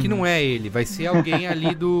não é, que não é ele. Vai ser alguém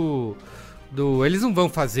ali do... Eles não vão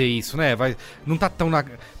fazer isso, né? Não tá tão na...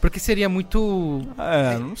 Porque seria muito...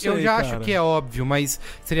 não sei, eu já acho que é óbvio, mas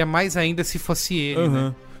seria mais ainda se fosse ele,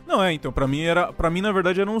 né? Não, então, pra mim, na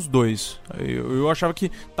verdade, eram os dois. Eu achava que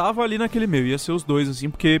tava ali naquele meio, ia ser os dois, assim,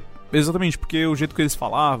 porque... Exatamente, porque o jeito que eles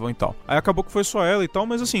falavam e tal. Aí acabou que foi só ela e tal,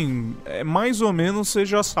 mas assim, mais ou menos você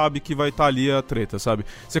já sabe que vai estar ali a treta, sabe?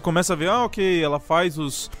 Você começa a ver, ok, ela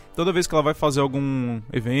faz toda vez que ela vai fazer algum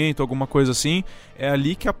evento, alguma coisa assim, é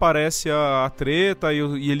ali que aparece a treta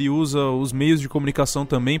e ele usa os meios de comunicação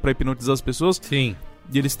também pra hipnotizar as pessoas. Sim.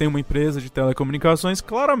 E eles têm uma empresa de telecomunicações,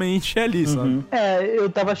 claramente é ali, sabe? Eu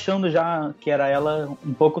tava achando já que era ela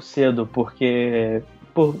um pouco cedo, porque...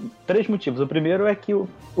 Por 3 motivos. O primeiro é que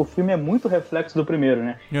o filme é muito reflexo do primeiro,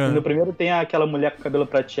 né? E no primeiro tem aquela mulher com cabelo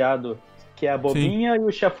prateado, que é a bobinha, e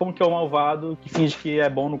o chefão, que é o malvado, que finge que é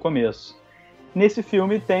bom no começo. Nesse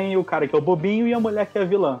filme tem o cara que é o bobinho e a mulher que é a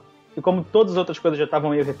vilã. E como todas as outras coisas já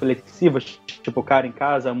estavam meio reflexivas, tipo o cara em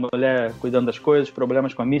casa, a mulher cuidando das coisas,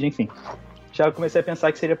 problemas com a mídia, enfim. Já comecei a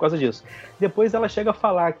pensar que seria por causa disso. Depois ela chega a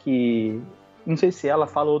falar que... Não sei se ela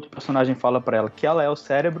fala ou outro personagem fala pra ela, que ela é o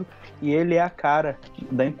cérebro e ele é a cara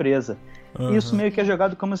da empresa. Uhum. Isso meio que é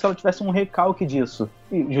jogado como se ela tivesse um recalque disso.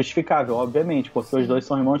 E justificável, obviamente, porque os dois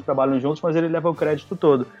são irmãos, trabalham juntos, mas ele leva o crédito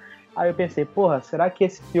todo. Aí eu pensei, porra, será que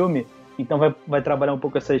esse filme então vai trabalhar um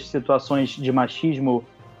pouco essas situações de machismo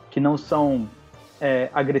que não são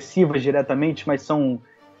agressivas diretamente, mas são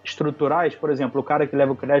estruturais? Por exemplo, o cara que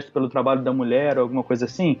leva o crédito pelo trabalho da mulher ou alguma coisa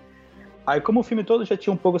assim. Aí, como o filme todo já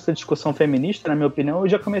tinha um pouco essa discussão feminista, na minha opinião, eu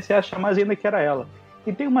já comecei a achar mais ainda que era ela.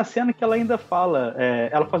 E tem uma cena que ela ainda fala,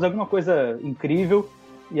 ela faz alguma coisa incrível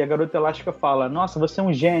e a garota elástica fala, nossa, você é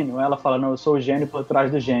um gênio. Aí ela fala, não, eu sou o gênio por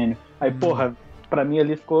trás do gênio. Aí, porra, pra mim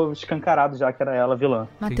ali ficou escancarado já que era ela a vilã.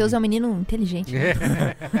 Matheus é um menino inteligente. Né?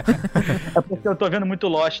 É porque eu tô vendo muito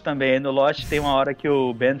Lost também. No Lost tem uma hora que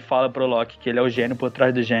o Ben fala pro Loki que ele é o gênio por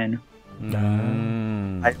trás do gênio.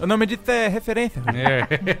 O nome disso é referência.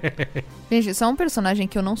 Gente, só um personagem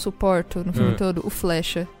que eu não suporto no filme todo, o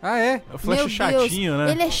Flecha. Ah, é? O Flecha chatinho,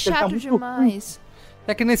 né? Ele é chato demais.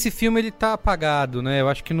 É que nesse filme ele tá apagado, né? Eu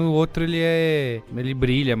acho que no outro ele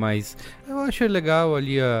brilha mais. Eu acho legal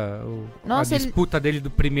ali a disputa dele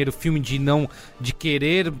do primeiro filme de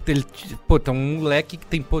querer. Ele, tá um moleque que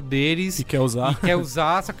tem poderes e quer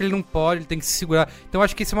usar, só que ele não pode, ele tem que se segurar. Então eu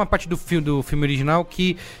acho que essa é uma parte do filme original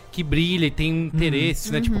que brilha e tem um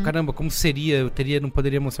interesse, né? Tipo, caramba, como seria? Não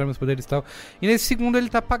poderia mostrar meus poderes e tal. E nesse segundo ele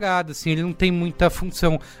tá apagado, assim, ele não tem muita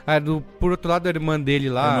função. Por outro lado, a irmã dele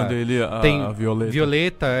lá. A irmã dele, a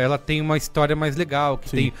Violeta, ela tem uma história mais legal, que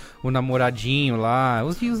tem o namoradinho lá,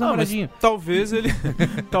 os namoradinhos.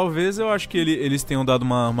 Talvez eu acho que eles tenham dado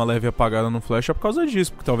uma leve apagada no Flash por causa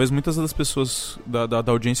disso, porque talvez muitas das pessoas da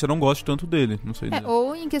audiência não gostem tanto dele, não sei dizer.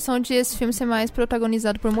 Ou em questão de esse filme ser mais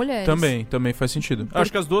protagonizado por mulheres. Também faz sentido.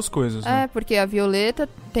 Acho que as duas coisas, né? Porque a Violeta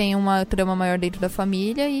tem uma trama maior dentro da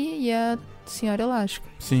família e a Senhora Elástica.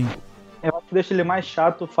 Sim. Eu acho que deixa ele mais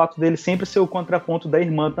chato o fato dele sempre ser o contraponto da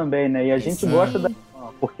irmã também, né? E a gente gosta da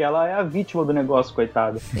irmã, porque ela é a vítima do negócio,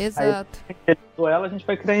 coitada. Exato. Aí, ela, a gente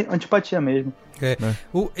vai criar antipatia mesmo.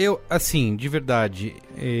 Eu, assim, de verdade,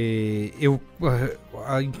 eu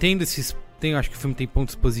entendo acho que o filme tem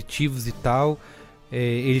pontos positivos e tal.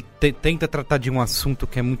 Ele tenta tratar de um assunto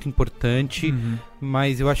que é muito importante,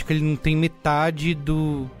 mas eu acho que ele não tem metade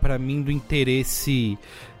pra mim, do interesse,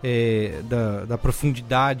 da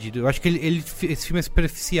profundidade. Eu acho que esse filme é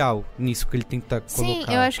superficial nisso que ele tenta colocar. Sim,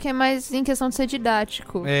 eu acho que é mais em questão de ser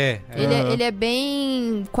didático. Ele é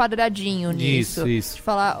bem quadradinho nisso. Isso. De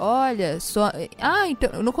falar, olha,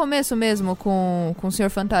 então, no começo mesmo com o Senhor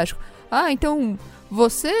Fantástico. Então...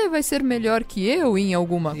 Você vai ser melhor que eu em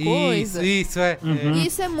alguma coisa. Isso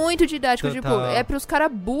Isso é muito didático. Total. Tipo, é pros caras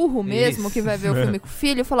burros mesmo que vai ver o filme com o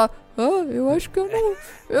filho e falar: eu acho que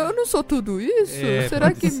eu não sou tudo isso.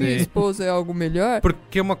 Será que minha esposa é algo melhor?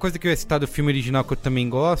 Porque uma coisa que eu ia citar do filme original que eu também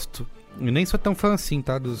gosto, eu nem sou tão fã assim,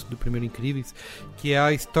 tá? Do primeiro Incríveis, que é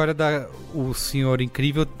a história o Senhor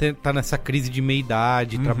Incrível tá nessa crise de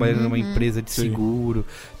meia-idade, trabalhando numa empresa de seguro,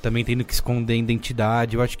 também tendo que esconder a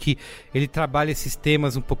identidade. Eu acho que ele trabalha esses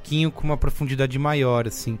temas um pouquinho com uma profundidade maior,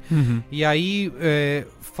 assim. E aí,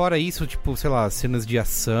 fora isso, tipo, sei lá, cenas de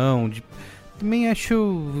ação, também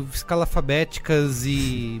acho escalafabéticas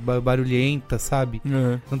e barulhentas, sabe?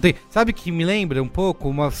 Não tem... Sabe que me lembra um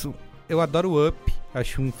pouco? Eu adoro Up.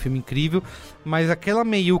 Acho um filme incrível, mas aquela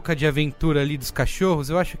meiuca de aventura ali dos cachorros,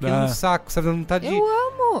 eu acho que é um saco, sabe? Não tá de... Eu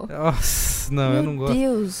amo! Nossa, não, eu não gosto.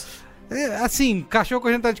 Meu Deus! Assim, cachorro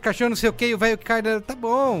correndo atrás de cachorro, não sei o que, e o velho cai, tá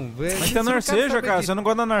bom. Mas tem a Narceja, cara, você não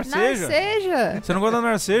gosta da Narceja? Você não gosta da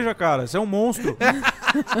Narceja, cara, você é um monstro.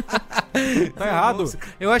 Tá errado.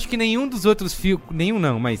 Eu acho que nenhum dos outros filmes, nenhum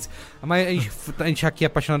não, mas a gente aqui é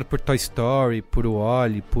apaixonado por Toy Story, por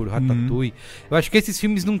Wall-E, por Ratatouille. Eu acho que esses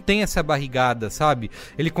filmes não tem essa barrigada, sabe?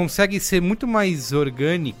 Ele consegue ser muito mais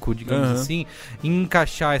orgânico, digamos assim, e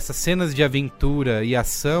encaixar essas cenas de aventura e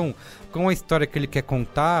ação com a história que ele quer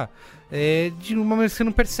contar, de uma maneira que você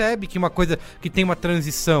não percebe que uma coisa que tem uma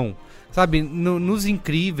transição. Sabe, nos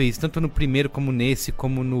Incríveis, tanto no primeiro como nesse,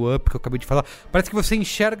 como no Up, que eu acabei de falar, parece que você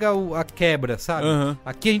enxerga a quebra, sabe?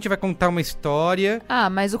 Aqui a gente vai contar uma história...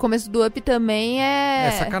 mas o começo do Up também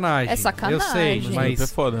é sacanagem. É sacanagem. Eu sei, mas... É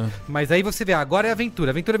foda. Mas aí você vê, agora é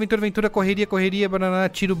aventura, correria, banana,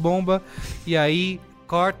 tiro, bomba, e aí...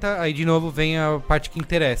 corta, aí de novo vem a parte que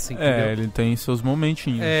interessa, entendeu? Ele tem seus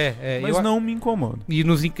momentinhos. Mas não me incomoda. E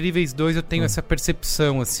nos Incríveis 2 eu tenho essa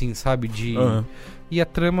percepção, assim, sabe? De... E a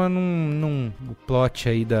trama o plot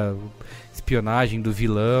aí da espionagem do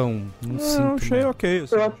vilão, não sinto. Eu achei ok.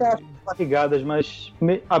 Eu até acho barrigadas, mas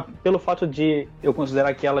pelo fato de eu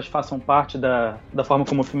considerar que elas façam parte da forma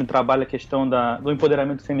como o filme trabalha a questão do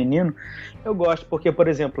empoderamento feminino, eu gosto, porque, por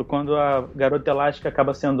exemplo, quando a garota elástica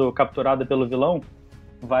acaba sendo capturada pelo vilão,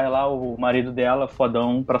 vai lá o marido dela,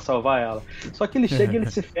 fodão, pra salvar ela. Só que ele chega e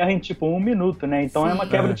ele se ferra em tipo 1 minuto, né? Então é uma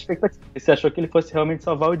quebra de expectativa. Você achou que ele fosse realmente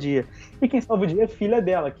salvar o dia. E quem salva o dia é a filha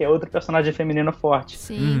dela, que é outra personagem feminina forte.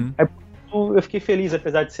 Sim. Eu fiquei feliz,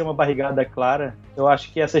 apesar de ser uma barrigada clara. Eu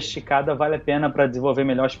acho que essa esticada vale a pena pra desenvolver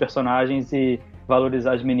melhor os personagens e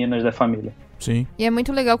valorizar as meninas da família. Sim. E é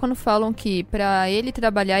muito legal quando falam que pra ele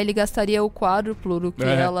trabalhar, ele gastaria o quádruplo do que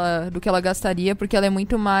ela gastaria, porque ela é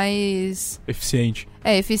muito mais... eficiente.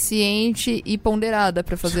 Eficiente e ponderada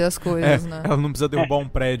pra fazer as coisas, né? Ela não precisa derrubar um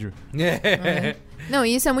prédio. Não,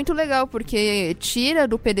 e isso é muito legal, porque tira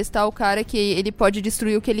do pedestal o cara que ele pode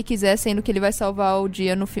destruir o que ele quiser, sendo que ele vai salvar o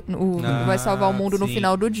dia vai salvar o mundo no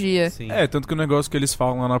final do dia. Sim. Tanto que o negócio que eles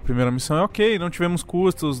falam lá na primeira missão é ok, não tivemos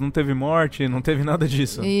custos, não teve morte, não teve nada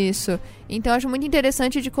disso. Isso. Então eu acho muito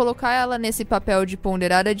interessante de colocar ela nesse papel de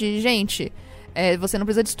ponderada de, gente... você não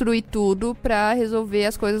precisa destruir tudo pra resolver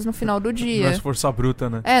as coisas no final do dia. Não é força bruta,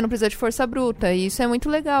 né? Não precisa de força bruta. E isso é muito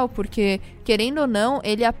legal, porque, querendo ou não,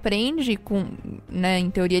 ele aprende em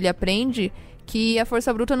teoria ele aprende que a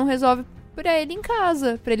força bruta não resolve pra ele em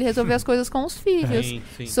casa, pra ele resolver as coisas com os filhos.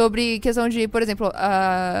 Sim. Sobre questão de, por exemplo,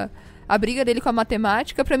 a briga dele com a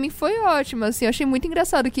matemática, pra mim, foi ótima, assim, eu achei muito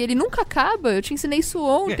engraçado que ele nunca acaba, eu te ensinei isso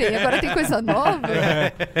ontem, agora tem coisa nova.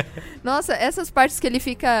 Nossa, essas partes que ele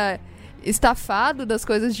fica... estafado das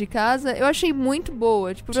coisas de casa, eu achei muito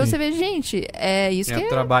boa. Tipo, pra você ver, gente, é isso que é... É o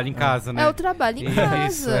trabalho em casa, né? É o trabalho em casa.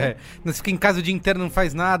 Isso, Não fica em casa o dia inteiro, não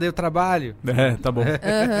faz nada, eu trabalho. Tá bom.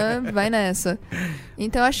 Vai nessa.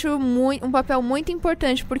 Então, eu acho um papel muito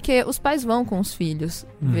importante, porque os pais vão com os filhos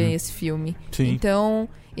ver esse filme. Sim. Então,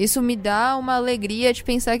 isso me dá uma alegria de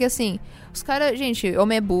pensar que, assim, os caras... Gente,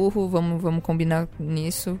 homem é burro, vamos combinar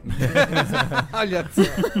nisso. Olha só.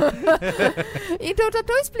 Então tá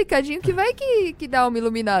tão explicadinho que vai que dá uma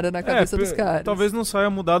iluminada na cabeça dos caras. Talvez não saia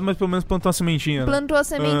mudado, mas pelo menos plantou a sementinha. Plantou a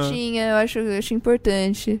sementinha, eu acho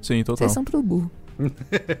importante. Sim, total. Vocês são tudo burro.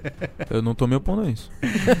 Eu não tô me opondo a isso.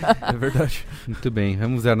 É verdade. Muito bem,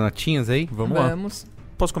 vamos dar notinhas aí? Vamos lá.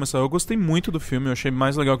 Posso começar? Eu gostei muito do filme, eu achei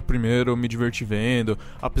mais legal que o primeiro, eu me diverti vendo.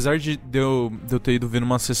 Apesar de eu ter ido ver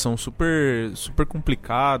numa sessão super, super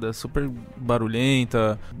complicada, super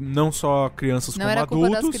barulhenta, não só crianças não como era adultos.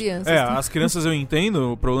 Culpa das crianças, as crianças eu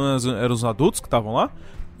entendo, o problema eram os adultos que estavam lá,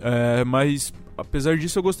 mas... Apesar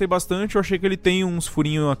disso, eu gostei bastante. Eu achei que ele tem uns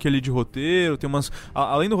furinhos aquele de roteiro. Tem umas.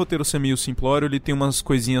 Além do roteiro ser meio simplório, ele tem umas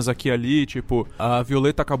coisinhas aqui e ali. Tipo, a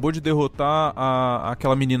Violeta acabou de derrotar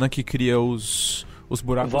aquela menina que cria os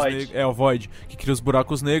buracos negros. O Void, que cria os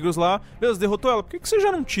buracos negros lá. Beleza, derrotou ela. Por que você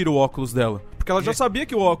já não tira o óculos dela? Porque ela já sabia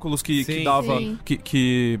que o óculos que dava.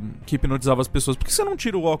 Que hipnotizava as pessoas. Por que você não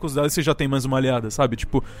tira o óculos dela e você já tem mais uma aliada, sabe?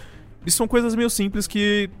 Tipo, isso são coisas meio simples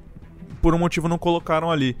que. Por um motivo não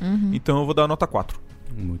colocaram ali. Então eu vou dar nota 4.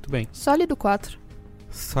 Muito bem. Sólido 4.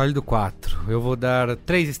 Sólido 4. Eu vou dar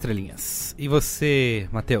 3 estrelinhas. E você,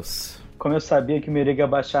 Matheus? Como eu sabia que o Meriga ia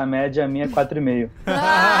baixar a média, a minha é 4,5.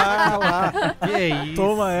 Que isso?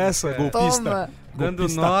 Toma essa, golpista. Toma. Dando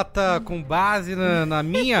nota com base na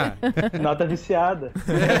minha? Nota viciada.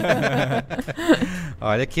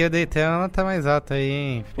 Olha que eu dei até uma nota mais alta aí,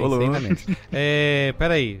 hein? Pensei na mente.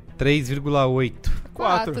 Peraí, 3,8.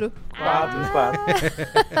 4.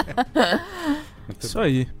 Isso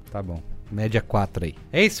aí. Tá bom. Média 4 aí.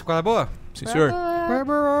 É isso? Qual é a boa? Sim, senhor. Qual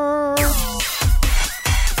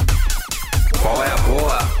é a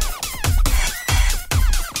boa?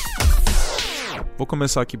 Vou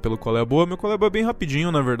começar aqui pelo Qual é a Boa. Meu Qual é a Boa é bem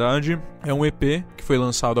rapidinho, na verdade. É um EP que foi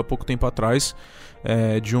lançado há pouco tempo atrás,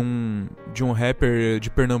 de um rapper de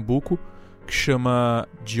Pernambuco que chama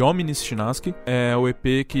Diomedes Chinaski. É o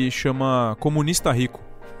EP que chama Comunista Rico.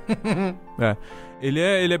 Ele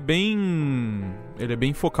é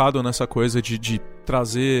bem focado nessa coisa de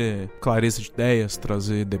trazer clareza de ideias,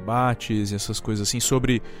 trazer debates e essas coisas assim,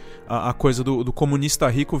 sobre a coisa do comunista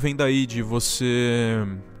rico. Vem daí de você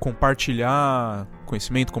compartilhar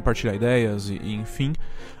conhecimento, compartilhar ideias e enfim.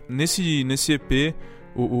 Nesse EP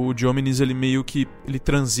O Diomedes, ele meio que ele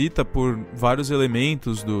transita por vários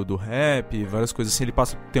elementos do rap, várias coisas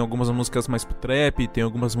assim. Tem algumas músicas mais pro trap, tem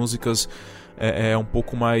algumas músicas um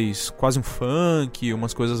pouco mais, quase um funk,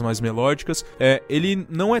 umas coisas mais melódicas. Ele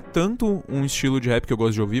não é tanto um estilo de rap que eu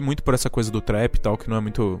gosto de ouvir, muito por essa coisa do trap e tal, que não é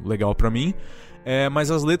muito legal pra mim.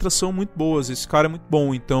 Mas as letras são muito boas, esse cara é muito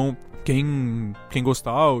bom, então quem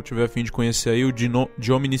gostar ou tiver a fim de conhecer aí o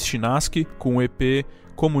Diomedes Chinaski com o EP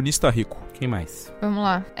Comunista Rico. Quem mais? Vamos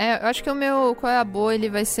lá. Eu acho que o meu Qual é a Boa, ele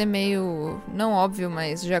vai ser meio, não óbvio,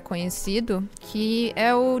 mas já conhecido, que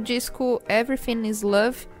é o disco Everything is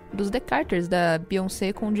Love dos The Carters, da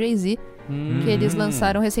Beyoncé com Jay-Z, que eles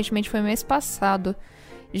lançaram recentemente, foi mês passado.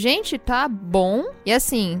 Gente, tá bom. E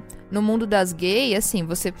assim, no mundo das gays, assim,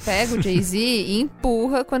 você pega o Jay-Z e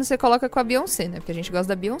empurra quando você coloca com a Beyoncé, né? Porque a gente gosta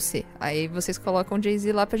da Beyoncé. Aí vocês colocam o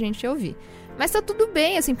Jay-Z lá pra gente ouvir. Mas tá tudo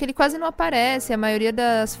bem, assim, porque ele quase não aparece. A maioria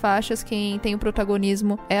das faixas, quem tem o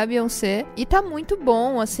protagonismo é a Beyoncé. E tá muito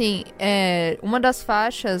bom, assim, uma das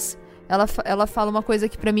faixas... Ela fala uma coisa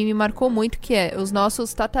que pra mim me marcou muito, que é: os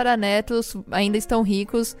nossos tataranetos ainda estão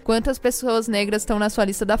ricos. Quantas pessoas negras estão na sua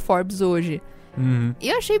lista da Forbes hoje? E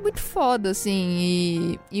eu achei muito foda,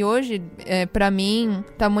 assim. E hoje, pra mim,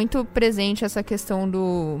 tá muito presente essa questão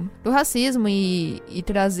do racismo e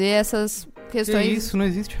trazer essas questões... Que isso? Não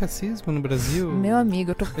existe racismo no Brasil? Meu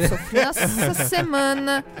amigo, eu tô sofrendo essa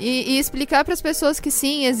semana. E explicar pras pessoas que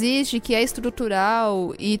sim, existe, que é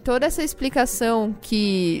estrutural. E toda essa explicação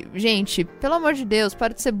que... Gente, pelo amor de Deus,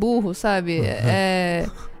 para de ser burro, sabe?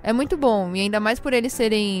 É muito bom. E ainda mais por eles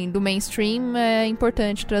serem do mainstream, é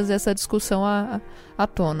importante trazer essa discussão à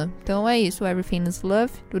tona. Então é isso, Everything is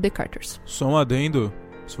Love, do The Carters. Só um adendo.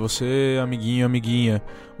 Se você, amiguinha,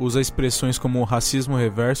 usa expressões como racismo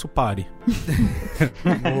reverso, pare.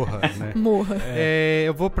 Morra, né? Morra.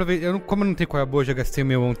 Eu vou aproveitar. Como eu não tenho Qual é a Boa, já gastei o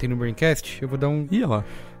meu ontem no Braincast. Eu vou dar um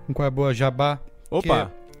Qual é a Boa jabá.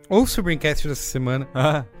 Opa! Ouça o Braincast dessa semana.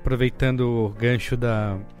 Aproveitando o gancho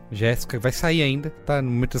da Jéssica. Vai sair ainda, tá?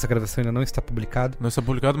 No momento dessa gravação ainda não está publicado. Não está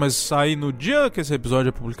publicado, mas sai no dia que esse episódio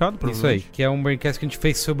é publicado, Isso aí, que é um Braincast que a gente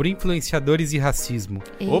fez sobre influenciadores e racismo.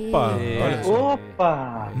 Opa! Olha só.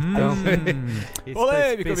 Opa! Então, esse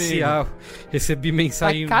polêmico, especial. Recebi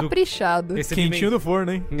mensagem tá caprichado. Quentinho do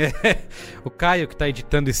forno, hein? O Caio, que tá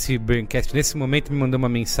editando esse Braincast nesse momento, me mandou uma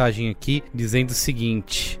mensagem aqui dizendo o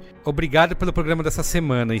seguinte: obrigado pelo programa dessa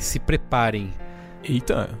semana e se preparem.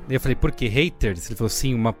 Eita. E eu falei, por quê? Haters? Ele falou,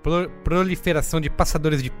 sim, uma proliferação de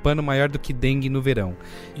passadores de pano maior do que dengue no verão.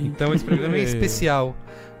 Então esse programa é especial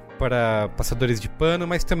para passadores de pano,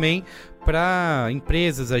 mas também para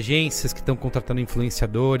empresas, agências que estão contratando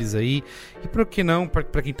influenciadores aí. E por que não,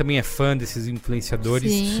 para quem também é fã desses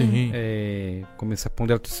influenciadores. Sim. Como essa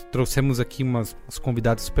Pondera, trouxemos aqui uns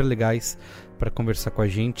convidados super legais para conversar com a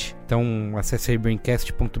gente. Então acesse aí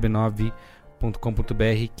braincast.b9.com.br,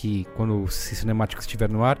 que quando o Cinemático estiver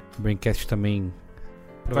no ar, o Braincast também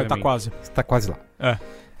vai estar quase. Está quase lá.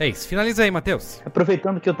 É isso. Finaliza aí, Matheus.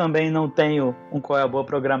 Aproveitando que eu também não tenho um Qual é a Boa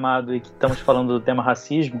programado e que estamos falando do tema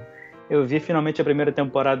racismo, eu vi finalmente a primeira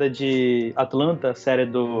temporada de Atlanta, série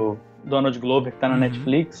do Donald Glover, que tá na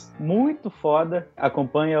Netflix. Muito foda.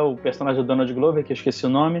 Acompanha o personagem do Donald Glover, que eu esqueci o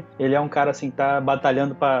nome. Ele é um cara assim que tá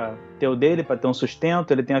batalhando pra ter o dele, pra ter um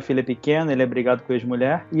sustento. Ele tem uma filha pequena, ele é brigado com a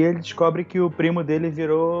ex-mulher. E ele descobre que o primo dele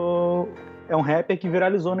é um rapper que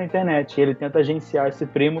viralizou na internet. E ele tenta agenciar esse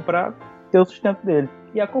primo pra ter o sustento dele.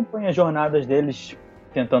 E acompanha as jornadas deles,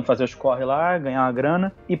 tentando fazer os corre lá, ganhar uma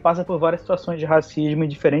grana, e passa por várias situações de racismo em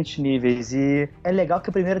diferentes níveis. E é legal que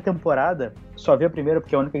a primeira temporada, só vi a primeira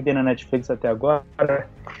porque é a única que tem na Netflix até agora,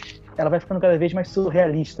 ela vai ficando cada vez mais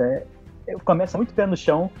surrealista. Começa muito pé no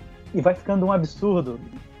chão e vai ficando um absurdo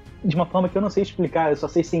de uma forma que eu não sei explicar, eu só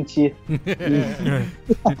sei sentir.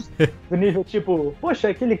 Do nível tipo, poxa,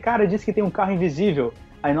 aquele cara disse que tem um carro invisível.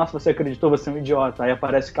 Aí, nossa, você acreditou, você é um idiota. Aí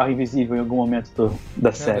aparece carro invisível em algum momento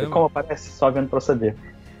da série. Como aparece? Só vendo pra saber.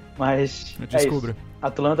 Mas descubra.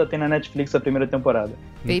 Atlanta tem na Netflix a primeira temporada.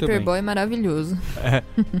 Paperboy é maravilhoso.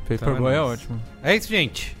 Paperboy é ótimo. É isso,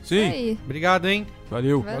 gente. Sim. Obrigado, hein?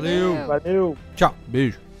 Valeu. Valeu. Tchau.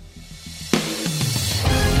 Beijo.